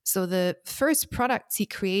so the first products he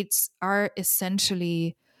creates are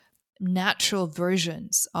essentially natural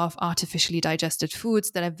versions of artificially digested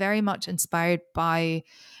foods that are very much inspired by,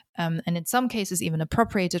 and in some cases even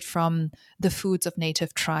appropriated from, the foods of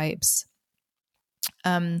native tribes.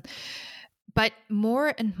 But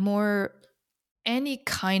more and more, any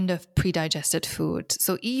kind of pre-digested food,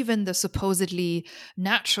 so even the supposedly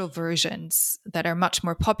natural versions that are much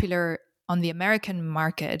more popular on the American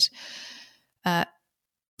market,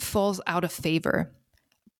 falls out of favor,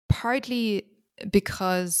 partly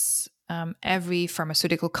because every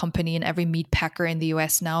pharmaceutical company and every meat packer in the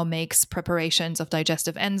US now makes preparations of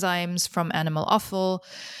digestive enzymes from animal offal,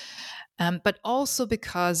 but also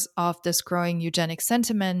because of this growing eugenic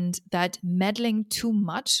sentiment that meddling too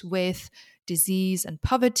much with disease and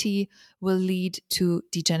poverty will lead to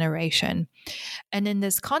degeneration. And in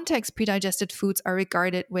this context, pre-digested foods are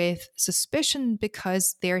regarded with suspicion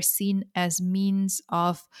because they're seen as means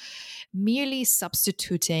of merely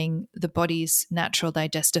substituting the body's natural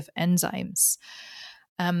digestive enzymes.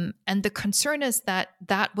 And the concern is that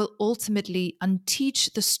that will ultimately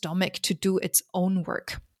unteach the stomach to do its own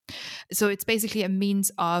work. So it's basically a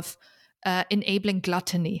means of enabling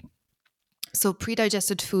gluttony. So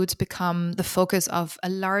pre-digested foods become the focus of a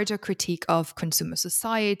larger critique of consumer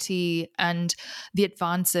society and the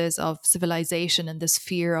advances of civilization and this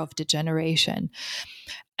fear of degeneration.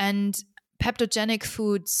 And peptogenic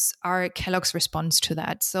foods are Kellogg's response to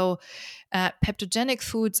that. So peptogenic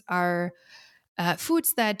foods are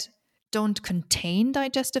foods that don't contain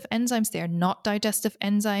digestive enzymes. They are not digestive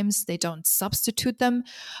enzymes. They don't substitute them,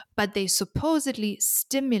 but they supposedly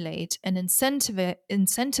stimulate and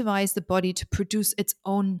incentivize the body to produce its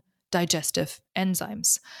own digestive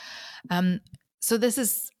enzymes. So this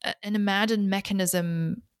is an imagined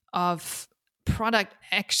mechanism of product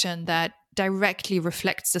action that directly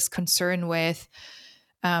reflects this concern with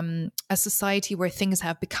a society where things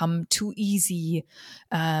have become too easy,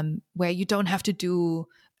 where you don't have to do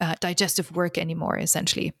digestive work anymore,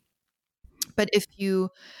 essentially. But if you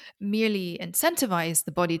merely incentivize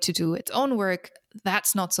the body to do its own work,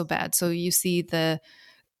 that's not so bad. So you see the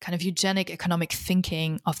kind of eugenic economic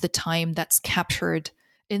thinking of the time that's captured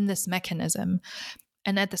in this mechanism.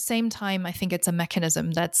 And at the same time, I think it's a mechanism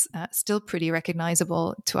that's still pretty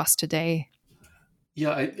recognizable to us today.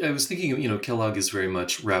 Yeah, I was thinking, Kellogg is very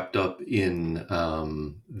much wrapped up in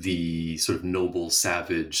the sort of noble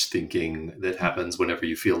savage thinking that happens whenever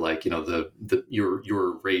you feel like,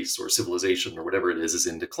 your race or civilization or whatever it is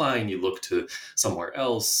in decline. You look to somewhere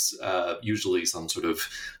else, usually some sort of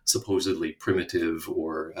supposedly primitive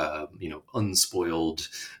or, unspoiled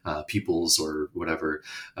peoples or whatever,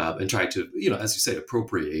 and try to, as you say,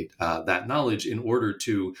 appropriate that knowledge in order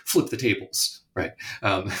to flip the tables. Right.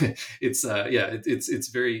 It's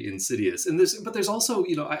very insidious. And there's also,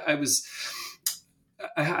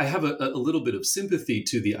 I have a little bit of sympathy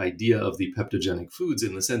to the idea of the peptogenic foods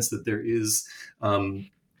in the sense that there is,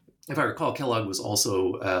 if I recall, Kellogg was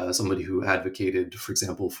also somebody who advocated, for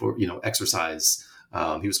example, for, exercise.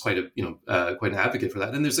 He was quite an advocate for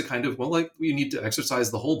that. And there's a kind of, you need to exercise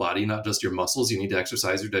the whole body, not just your muscles. You need to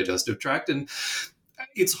exercise your digestive tract. And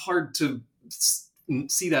it's hard to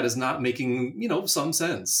see that as not making, some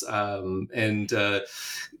sense.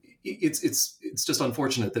 It's just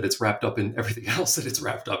unfortunate that it's wrapped up in everything else that it's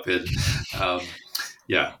wrapped up in. So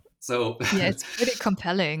yeah, it's pretty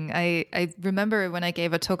compelling. I remember when I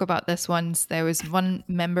gave a talk about this once, there was one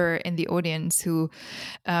member in the audience who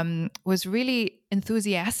was really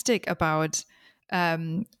enthusiastic about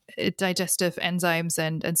digestive enzymes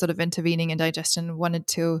and sort of intervening in digestion, wanted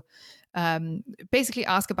to basically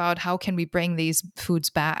ask about how can we bring these foods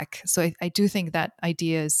back. So I do think that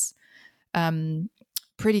idea is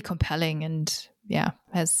pretty compelling and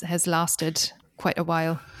has lasted quite a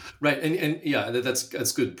while. Right. And yeah, that's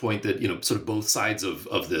a good point that, sort of both sides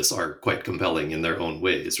of this are quite compelling in their own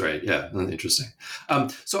ways. Right. Yeah. Interesting.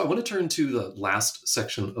 So I want to turn to the last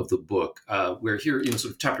section of the book where here,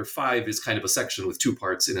 sort of chapter 5 is kind of a section with two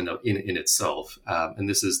parts in itself. And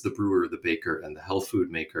this is the brewer, the baker, and the health food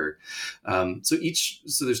maker. So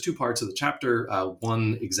there's two parts of the chapter,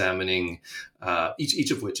 one examining each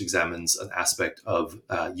of which examines an aspect of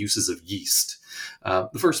uses of yeast.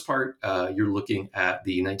 The first part, you're looking looking at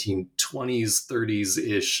the 1920s,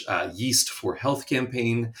 30s-ish Yeast for Health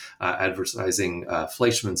campaign, advertising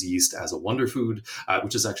Fleischmann's yeast as a wonder food,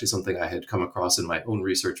 which is actually something I had come across in my own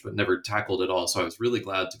research, but never tackled at all. So I was really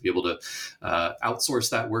glad to be able to outsource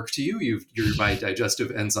that work to you. You're my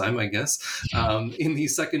digestive enzyme, I guess. In the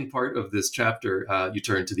second part of this chapter, you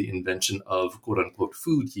turn to the invention of quote-unquote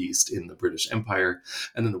food yeast in the British Empire,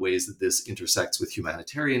 and then the ways that this intersects with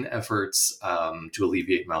humanitarian efforts to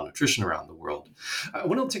alleviate malnutrition around the world. I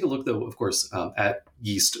want to take a look, though, of course, at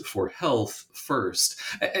Yeast for Health first.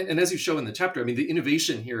 And as you show in the chapter, I mean, the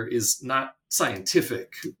innovation here is not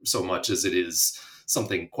scientific so much as it is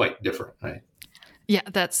something quite different, right? Yeah,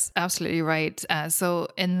 that's absolutely right. So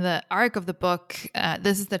in the arc of the book,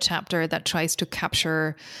 this is the chapter that tries to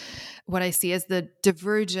capture what I see as the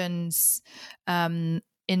divergence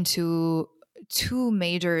into two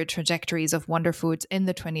major trajectories of wonder foods in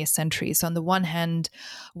the 20th century. So on the one hand,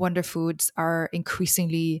 wonder foods are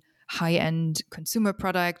increasingly high-end consumer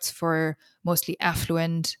products for mostly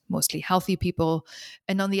affluent, mostly healthy people.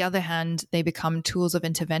 And on the other hand, they become tools of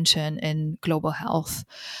intervention in global health.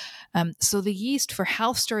 So the Yeast for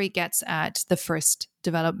Health story gets at the first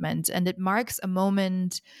development, and it marks a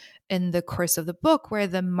moment in the course of the book where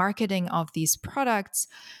the marketing of these products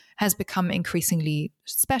has become increasingly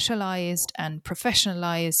specialized and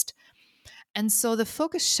professionalized. And so the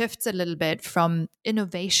focus shifts a little bit from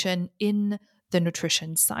innovation in the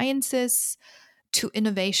nutrition sciences to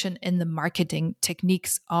innovation in the marketing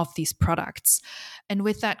techniques of these products. And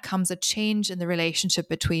with that comes a change in the relationship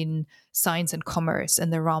between science and commerce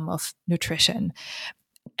in the realm of nutrition.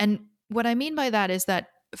 And what I mean by that is that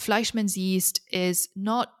Fleischmann's yeast is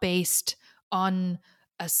not based on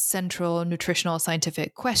a central nutritional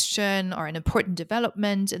scientific question or an important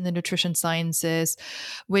development in the nutrition sciences,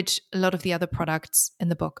 which a lot of the other products in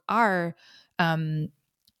the book are.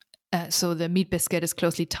 So the meat biscuit is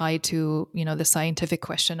closely tied to, the scientific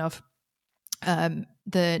question of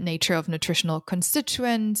the nature of nutritional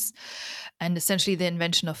constituents and essentially the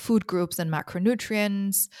invention of food groups and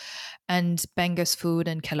macronutrients. And Benger's Food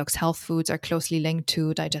and Kellogg's Health Foods are closely linked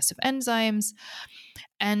to digestive enzymes.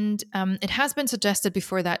 And it has been suggested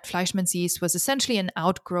before that Fleischmann's yeast was essentially an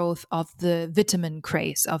outgrowth of the vitamin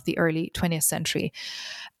craze of the early 20th century.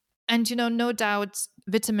 And, no doubt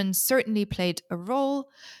vitamins certainly played a role.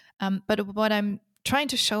 But what I'm trying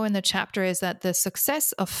to show in the chapter is that the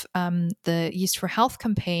success of the Yeast for Health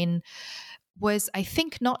campaign was, I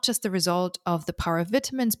think, not just the result of the power of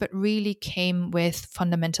vitamins, but really came with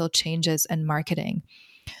fundamental changes in marketing.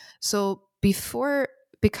 So before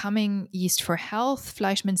becoming Yeast for Health,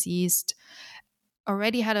 Fleischmann's yeast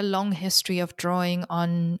already had a long history of drawing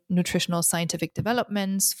on nutritional scientific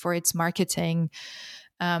developments for its marketing.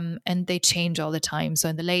 And they change all the time. So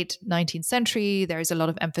in the late 19th century, there is a lot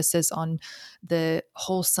of emphasis on the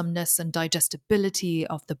wholesomeness and digestibility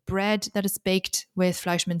of the bread that is baked with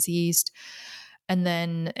Fleischmann's yeast. And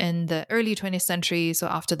then in the early 20th century, so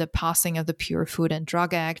after the passing of the Pure Food and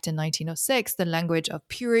Drug Act in 1906, the language of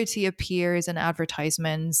purity appears in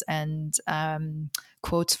advertisements, and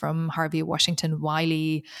quotes from Harvey Washington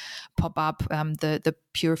Wiley pop up, the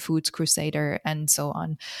Pure Foods Crusader, and so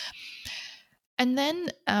on. And then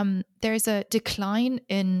there's a decline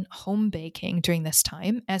in home baking during this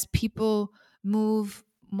time as people move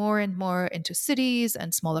more and more into cities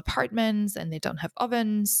and small apartments, and they don't have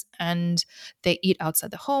ovens, and they eat outside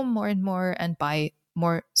the home more and more and buy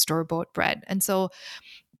more store-bought bread. And so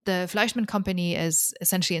the Fleischmann company is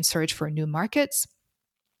essentially in search for new markets.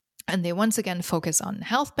 And they once again focus on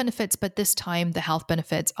health benefits, but this time the health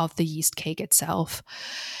benefits of the yeast cake itself.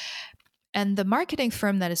 And the marketing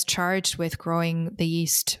firm that is charged with growing the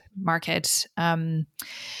yeast market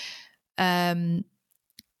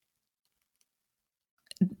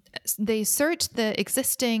they searched the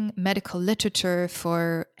existing medical literature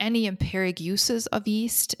for any empiric uses of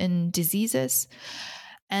yeast in diseases,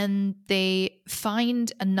 and they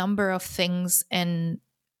find a number of things in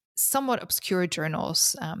somewhat obscure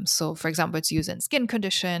journals. So, for example, it's used in skin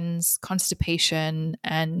conditions, constipation,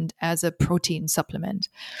 and as a protein supplement.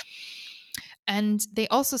 And they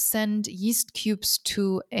also send yeast cubes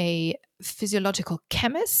to a physiological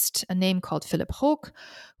chemist, a name called Philip Hoke,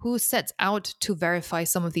 who sets out to verify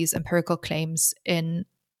some of these empirical claims in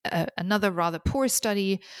another rather poor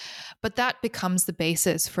study. But that becomes the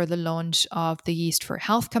basis for the launch of the Yeast for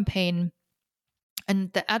Health campaign.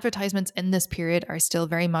 And the advertisements in this period are still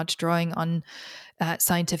very much drawing on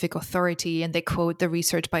scientific authority, and they quote the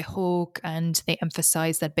research by Hoke, and they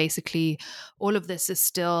emphasize that basically all of this is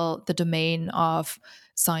still the domain of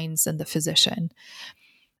science and the physician.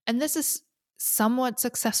 And this is somewhat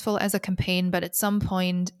successful as a campaign, but at some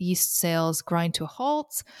point, yeast sales grind to a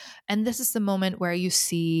halt. And this is the moment where you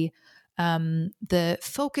see the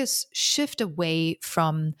focus shift away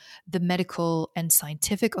from the medical and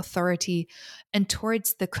scientific authority and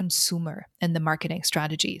towards the consumer and the marketing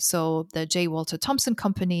strategy. So the J. Walter Thompson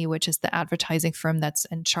Company, which is the advertising firm that's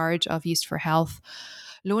in charge of Yeast for Health,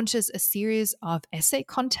 launches a series of essay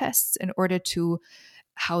contests in order to,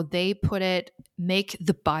 how they put it, make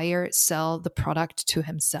the buyer sell the product to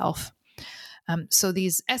himself. So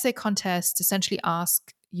these essay contests essentially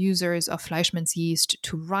ask users of Fleischmann's yeast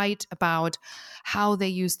to write about how they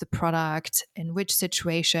use the product, in which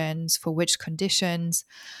situations, for which conditions.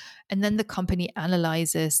 And then the company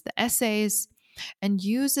analyzes the essays and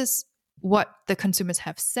uses what the consumers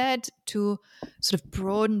have said to sort of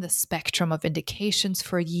broaden the spectrum of indications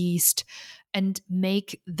for yeast and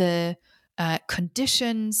make the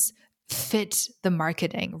conditions fit the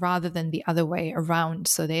marketing rather than the other way around.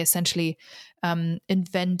 So they essentially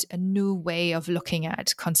invent a new way of looking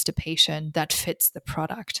at constipation that fits the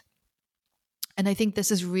product. And I think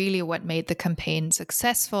this is really what made the campaign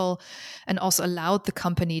successful and also allowed the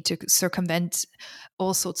company to circumvent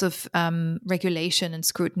all sorts of regulation and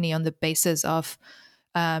scrutiny on the basis of,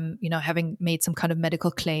 having made some kind of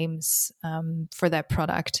medical claims for their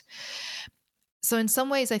product. So in some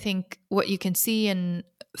ways, I think what you can see in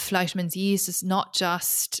Fleischmann's yeast is not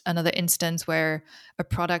just another instance where a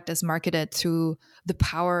product is marketed through the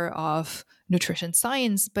power of nutrition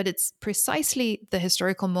science, but it's precisely the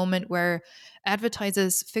historical moment where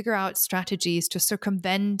advertisers figure out strategies to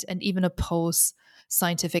circumvent and even oppose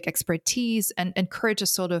scientific expertise and encourage a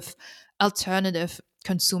sort of alternative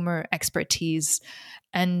consumer expertise.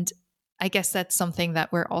 And I guess that's something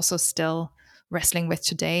that we're also still wrestling with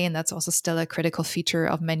today, and that's also still a critical feature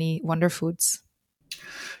of many wonder foods.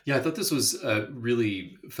 Yeah, I thought this was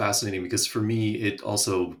really fascinating because for me, it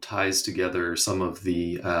also ties together some of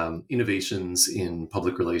the innovations in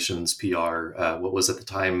public relations, PR, what was at the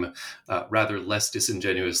time rather less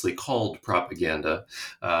disingenuously called propaganda.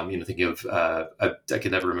 Thinking of, I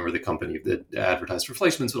can never remember the company that advertised for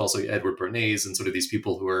Fleischmann's, but also Edward Bernays and sort of these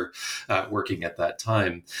people who were working at that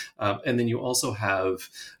time. And then you also have,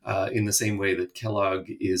 in the same way that Kellogg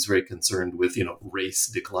is very concerned with, race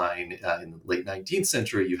decline in the late 19th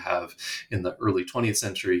century, you have in the early 20th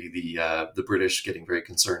century the British getting very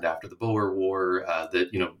concerned after the Boer War that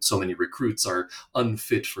so many recruits are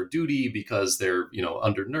unfit for duty because they're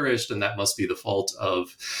undernourished, and that must be the fault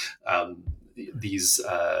of these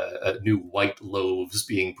new white loaves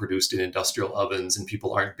being produced in industrial ovens, and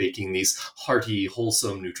people aren't baking these hearty,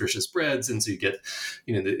 wholesome, nutritious breads. And so you get,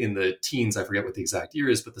 in the teens, I forget what the exact year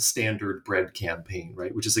is, but the Standard Bread campaign,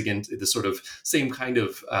 right? Which is, again, the sort of same kind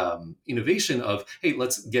of innovation of, hey,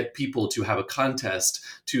 let's get people to have a contest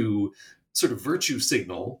to sort of virtue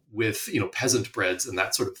signal with, peasant breads and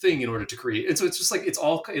that sort of thing in order to create. And so it's just like, it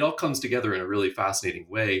all comes together in a really fascinating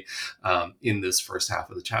way in this first half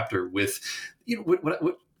of the chapter with,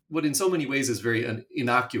 what in so many ways is very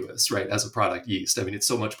innocuous, right, as a product, yeast. I mean, it's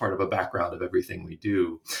so much part of a background of everything we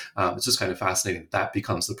do. It's just kind of fascinating that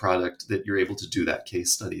becomes the product that you're able to do that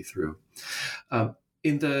case study through.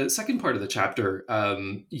 In the second part of the chapter,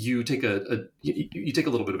 you take a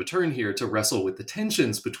little bit of a turn here to wrestle with the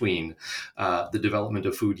tensions between the development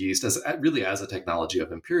of food yeast as a technology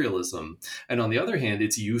of imperialism, and on the other hand,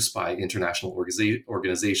 its use by international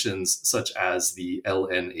organizations such as the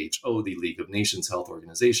LNHO, the League of Nations Health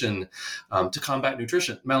Organization, to combat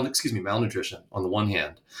malnutrition on the one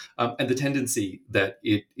hand, and the tendency that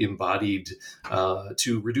it embodied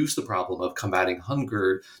to reduce the problem of combating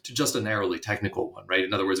hunger to just a narrowly technical one. Right?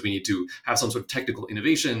 In other words, we need to have some sort of technical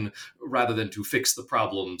innovation rather than to fix the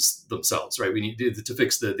problems themselves, right? We need to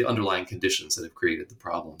fix the underlying conditions that have created the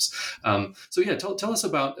problems. Tell us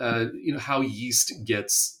about how yeast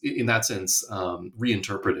gets, in that sense,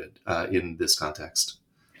 reinterpreted in this context.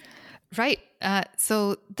 Right.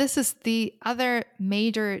 So this is the other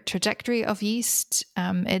major trajectory of yeast.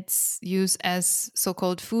 It's used as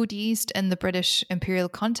so-called food yeast in the British imperial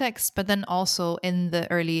context, but then also in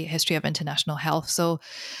the early history of international health. So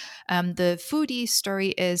the food yeast story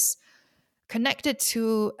is connected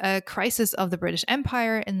to a crisis of the British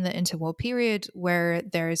Empire in the interwar period, where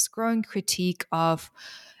there's growing critique of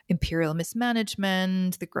imperial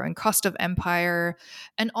mismanagement, the growing cost of empire,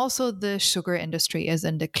 and also the sugar industry is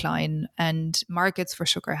in decline and markets for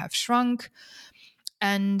sugar have shrunk.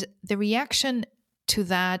 And the reaction to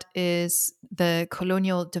that is the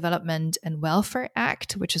Colonial Development and Welfare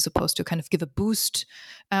Act, which is supposed to kind of give a boost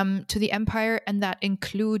to the empire. And that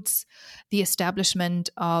includes the establishment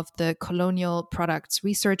of the Colonial Products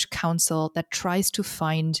Research Council that tries to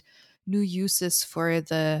find new uses for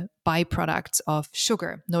the byproducts of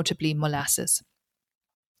sugar, notably molasses.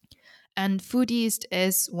 And food yeast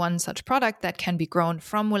is one such product that can be grown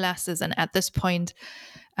from molasses. And at this point,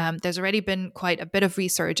 there's already been quite a bit of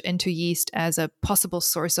research into yeast as a possible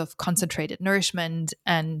source of concentrated nourishment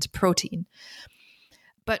and protein.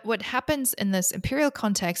 But what happens in this imperial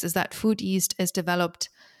context is that food yeast is developed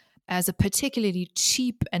as a particularly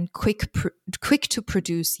cheap and quick to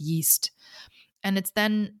produce yeast. And it's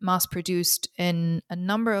then mass produced in a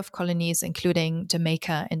number of colonies, including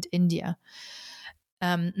Jamaica and India.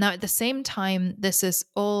 Now, at the same time, this is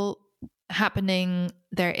all happening,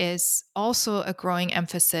 there is also a growing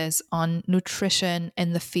emphasis on nutrition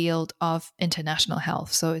in the field of international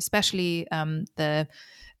health. So especially the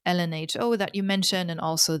LNHO that you mentioned, and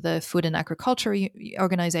also the Food and Agriculture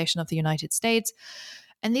Organization of the United States.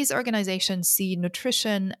 And these organizations see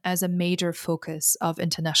nutrition as a major focus of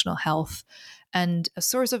international health and a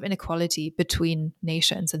source of inequality between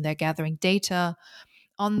nations. And they're gathering data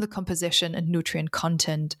on the composition and nutrient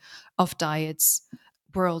content of diets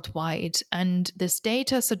worldwide. And this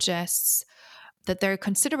data suggests that there are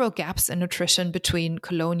considerable gaps in nutrition between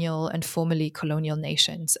colonial and formerly colonial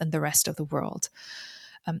nations and the rest of the world.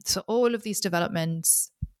 So all of these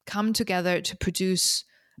developments come together to produce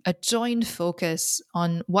a joint focus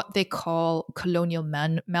on what they call colonial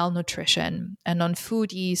malnutrition and on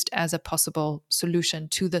food yeast as a possible solution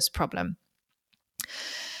to this problem.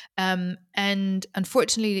 And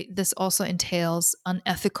unfortunately, this also entails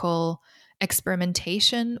unethical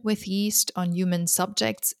experimentation with yeast on human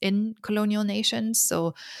subjects in colonial nations.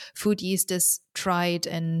 So food yeast is tried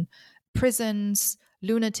in prisons,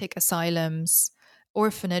 lunatic asylums,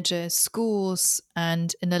 orphanages, schools,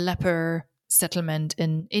 and in a leper settlement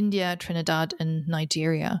in India, Trinidad, and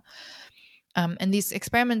Nigeria. And these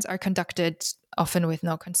experiments are conducted often with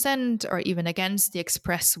no consent or even against the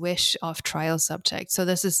express wish of trial subjects. So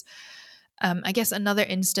this is, I guess, another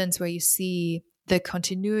instance where you see the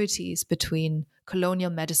continuities between colonial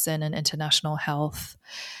medicine and international health.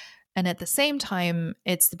 And at the same time,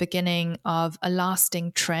 it's the beginning of a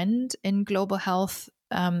lasting trend in global health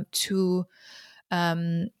to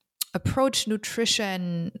approach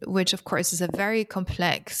nutrition, which of course is a very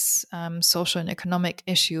complex social and economic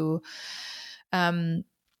issue,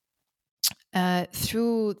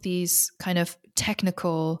 through these kind of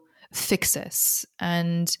technical fixes.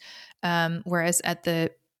 And whereas at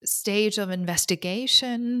the stage of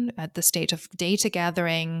investigation, at the stage of data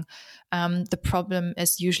gathering, the problem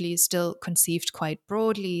is usually still conceived quite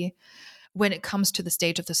broadly. When it comes to the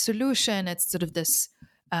stage of the solution, it's sort of this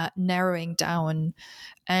narrowing down.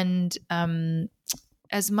 And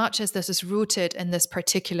as much as this is rooted in this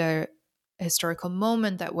particular historical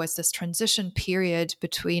moment that was this transition period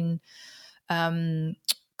between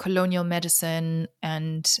colonial medicine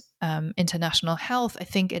and international health, I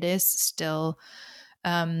think it is still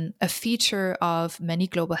a feature of many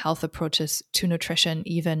global health approaches to nutrition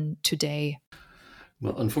even today.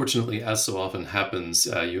 Well, unfortunately, as so often happens,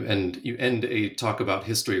 you end a talk about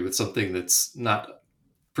history with something that's not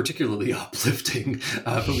particularly uplifting,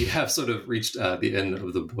 but we have sort of reached the end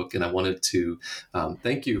of the book, and I wanted to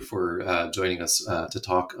thank you for joining us to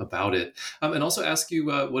talk about it, and also ask you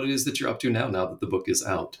what it is that you're up to now that the book is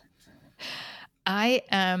out. I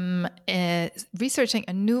am researching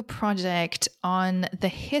a new project on the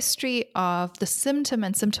history of the symptom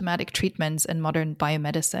and symptomatic treatments in modern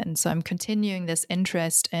biomedicine. So I'm continuing this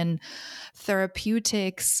interest in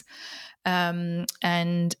therapeutics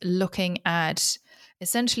and looking at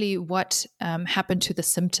essentially what happened to the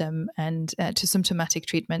symptom and to symptomatic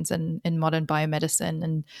treatments in modern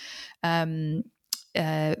biomedicine. And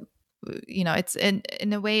it's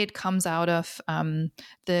in a way it comes out of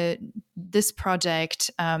this project,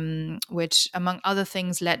 which among other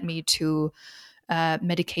things led me to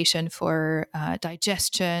medication for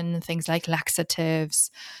digestion, things like laxatives,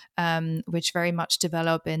 which very much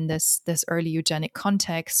develop in this early eugenic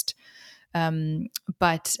context.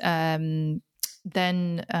 But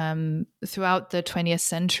then throughout the 20th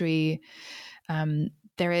century,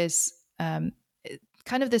 there is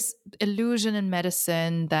kind of this illusion in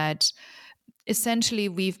medicine that essentially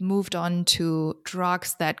we've moved on to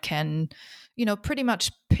drugs that can, pretty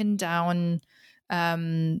much pin down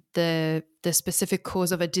the specific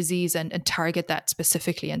cause of a disease and target that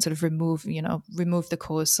specifically and sort of remove the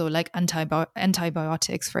cause. So like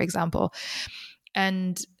antibiotics, for example.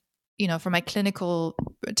 And from my clinical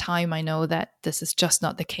time, I know that this is just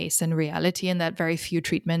not the case in reality, and that very few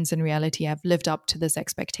treatments in reality have lived up to this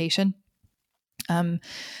expectation.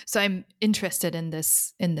 So I'm interested in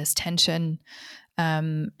this tension,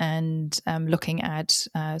 and looking at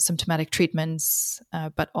symptomatic treatments,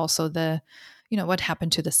 but also what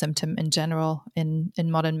happened to the symptom in general in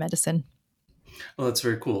modern medicine. Well, that's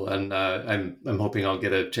very cool, and I'm hoping I'll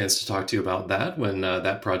get a chance to talk to you about that when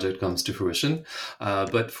that project comes to fruition.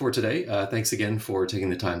 But for today, thanks again for taking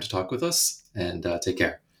the time to talk with us, and take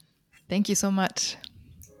care. Thank you so much.